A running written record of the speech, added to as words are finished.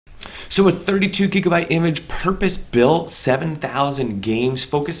So a 32 gigabyte image, purpose-built, 7,000 games,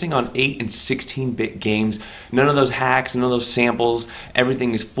 focusing on 8 and 16-bit games. None of those hacks, none of those samples.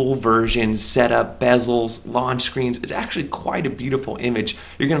 Everything is full versions, setup, bezels, launch screens. It's actually quite a beautiful image.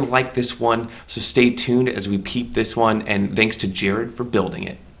 You're gonna like this one, so stay tuned as we peep this one, and thanks to Jared for building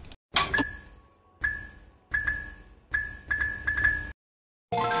it.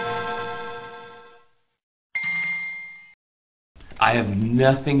 I have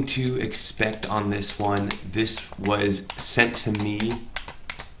nothing to expect on this one. This was sent to me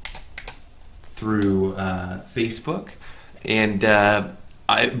through Facebook, and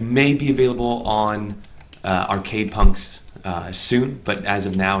it may be available on Arcade Punks soon, but as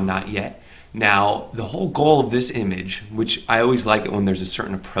of now, not yet. Now, the whole goal of this image, which I always like it when there's a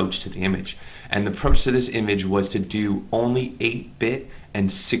certain approach to the image, and the approach to this image was to do only 8-bit and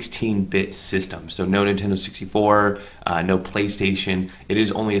 16-bit systems. So no Nintendo 64, no PlayStation. It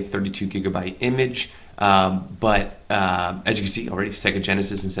is only a 32 gigabyte image, but as you can see already, Sega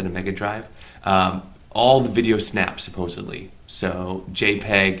Genesis instead of Mega Drive. All the video snaps supposedly. So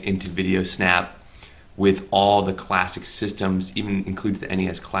JPEG into video snap with all the classic systems, even includes the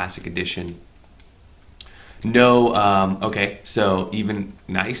NES Classic Edition. No, okay, so even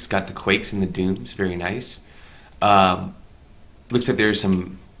nice, got the Quakes and the Dooms, very nice. Looks like there's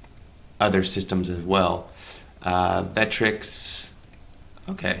some other systems as well. Vectrex,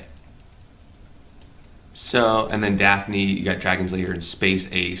 okay. So, and then Daphne, you got Dragon's Lair and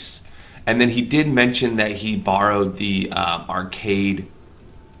Space Ace. And then he did mention that he borrowed the arcade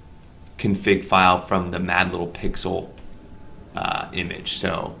config file from the Mad Little Pixel image.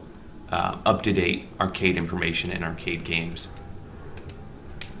 So, up-to-date arcade information and arcade games.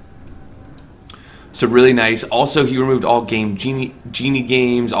 So really nice. Also, he removed all Genie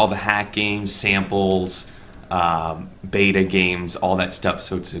games, all the hack games, samples, beta games, all that stuff.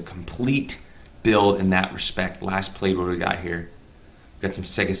 So it's a complete build in that respect. Last played, what do we got here? Got some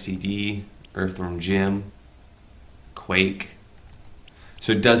Sega CD, Earthworm Jim, Quake.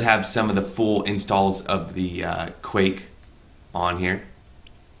 So it does have some of the full installs of the Quake on here.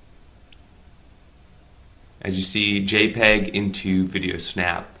 As you see, JPEG into video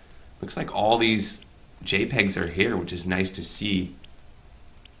snap. Looks like all these JPEGs are here, which is nice to see.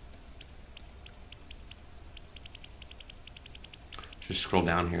 Just scroll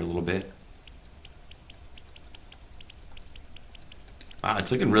down here a little bit. Wow,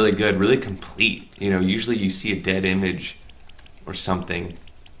 it's looking really good, really complete. You know, usually you see a dead image or something.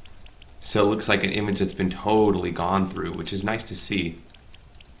 So it looks like an image that's been totally gone through, which is nice to see.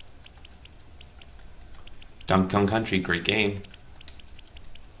 Donkey Kong Country, great game.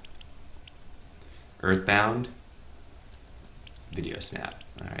 Earthbound, video snap.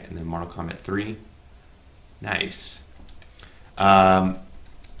 All right, and then Mortal Kombat 3. Nice. As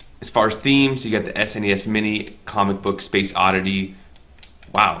far as themes, you got the SNES Mini, comic book, Space Oddity.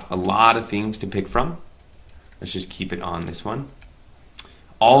 Wow, a lot of themes to pick from. Let's just keep it on this one.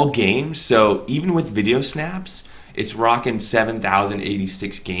 All games, so even with video snaps, it's rocking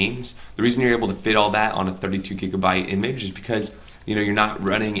 7,086 games. The reason you're able to fit all that on a 32 gigabyte image is because you know, you're not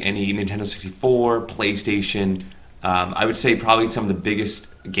running any Nintendo 64, PlayStation. I would say probably some of the biggest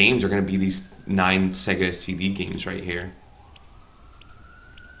games are going to be these 9 Sega CD games right here.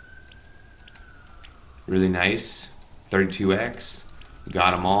 Really nice. 32X.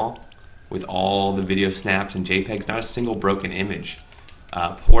 Got them all with all the video snaps and JPEGs. Not a single broken image.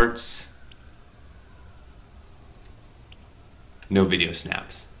 Ports. No video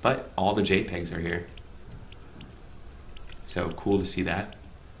snaps, but all the JPEGs are here. So cool to see that.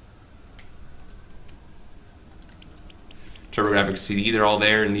 TurboGrafx CD, they're all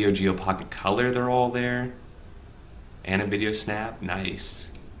there. Neo Geo Pocket Color, they're all there. And a video snap,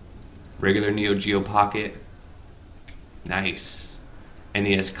 nice. Regular Neo Geo Pocket, nice.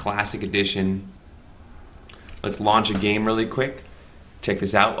 NES Classic Edition. Let's launch a game really quick. Check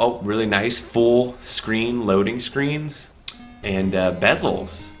this out. Oh, really nice full screen loading screens and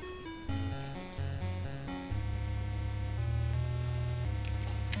bezels.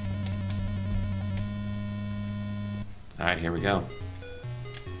 All right, here we go.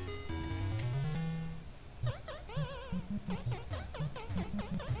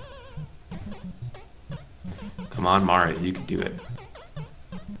 Come on, Mario, you can do it.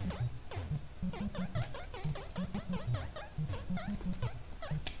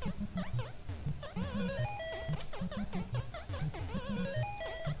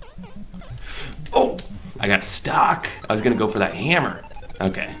 Oh, I got stuck. I was gonna go for that hammer.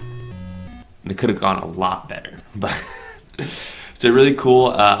 Okay. It could have gone a lot better, but so really cool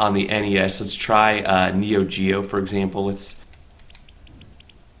on the NES. Let's try Neo Geo, for example.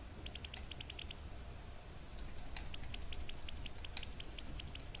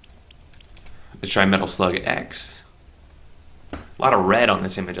 Let's try Metal Slug X. A lot of red on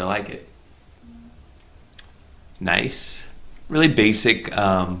this image, I like it. Nice. Really basic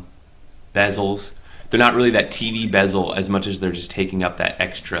bezels. They're not really that TV bezel as much as they're just taking up that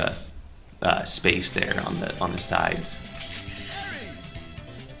extra space there on the sides.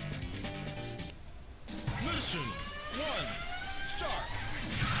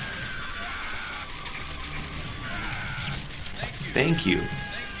 Thank you.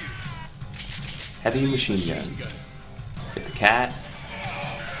 Heavy machine gun. Get the cat.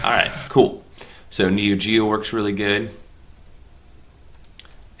 Alright, cool. So Neo Geo works really good.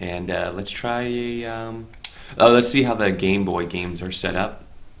 And let's try a... let's see how the Game Boy games are set up.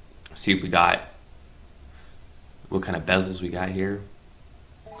 See if we got... what kind of bezels we got here.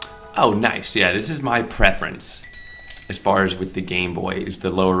 Oh, nice. Yeah, this is my preference as far as with the Game Boy, is the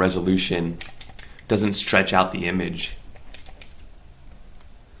lower resolution doesn't stretch out the image.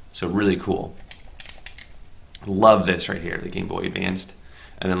 So really cool. Love this right here, the Game Boy Advanced.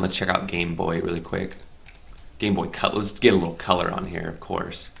 And then let's check out Game Boy really quick. Game Boy Color, let's get a little color on here, of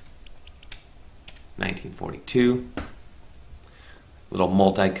course. 1942. Little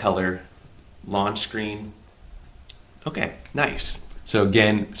multicolor launch screen. Okay, nice. So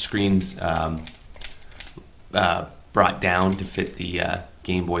again, screens brought down to fit the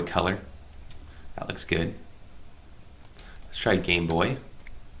Game Boy Color. That looks good. Let's try Game Boy.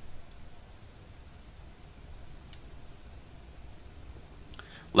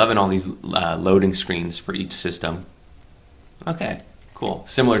 Loving all these loading screens for each system. Okay, cool.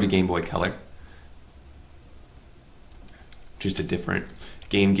 Similar to Game Boy Color. Just a different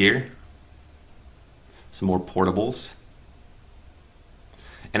Game Gear. Some more portables.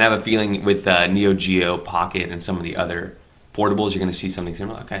 And I have a feeling with Neo Geo Pocket and some of the other portables, you're going to see something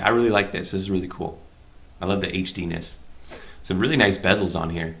similar. Okay, I really like this. This is really cool. I love the HD-ness. Some really nice bezels on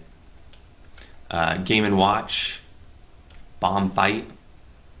here. Game & Watch. Bomb Fight.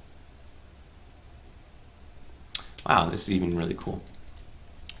 Wow, this is even really cool.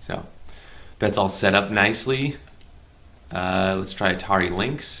 So that's all set up nicely. Let's try Atari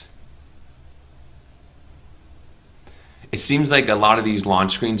Lynx. It seems like a lot of these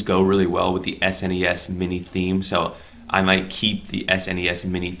launch screens go really well with the SNES Mini theme, so I might keep the SNES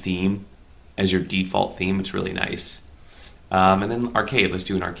Mini theme as your default theme. It's really nice. And then arcade. Let's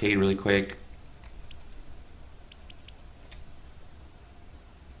do an arcade really quick.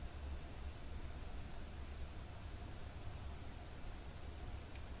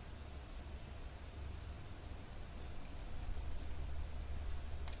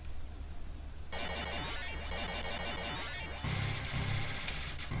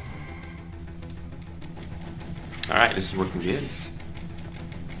 All right, this is working good.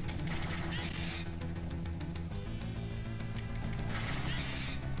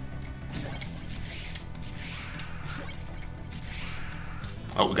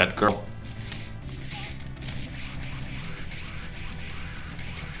 Oh, we got the girl.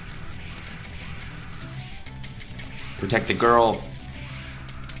 Protect the girl.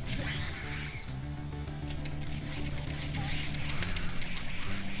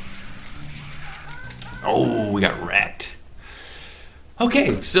 Oh, we got wrecked.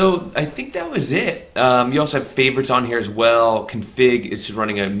 Okay, so I think that was it. You also have favorites on here as well. Config is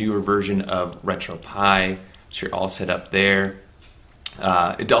running a newer version of RetroPie, so you're all set up there.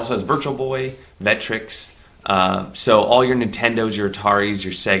 It also has Virtual Boy, Vectrex, so all your Nintendos, your Ataris,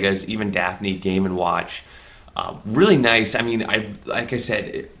 your Segas, even Daphne, Game & Watch. Really nice. I mean, like I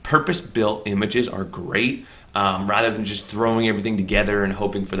said, purpose-built images are great. Rather than just throwing everything together and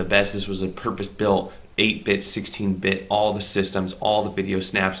hoping for the best, this was a purpose-built 8-bit, 16-bit, all the systems, all the video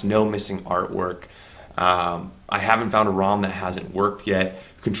snaps, no missing artwork. I haven't found a ROM that hasn't worked yet.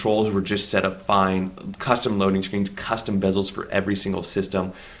 Controls were just set up fine. Custom loading screens, custom bezels for every single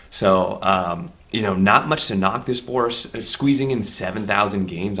system. So, you know, not much to knock this for. Squeezing in 7,000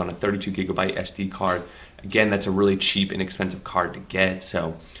 games on a 32 gigabyte SD card. Again, that's a really cheap, inexpensive card to get.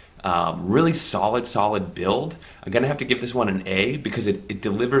 So, really solid build. I'm gonna have to give this one an A because it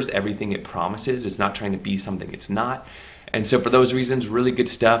delivers everything it promises. It's not trying to be something it's not. And so for those reasons, really good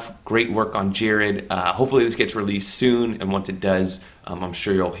stuff. Great work on Jared. Hopefully this gets released soon, and once it does, I'm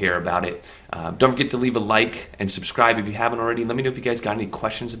sure you'll hear about it. Don't forget to leave a like and subscribe if you haven't already. Let me know if you guys got any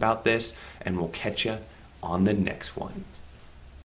questions about this, and we'll catch you on the next one.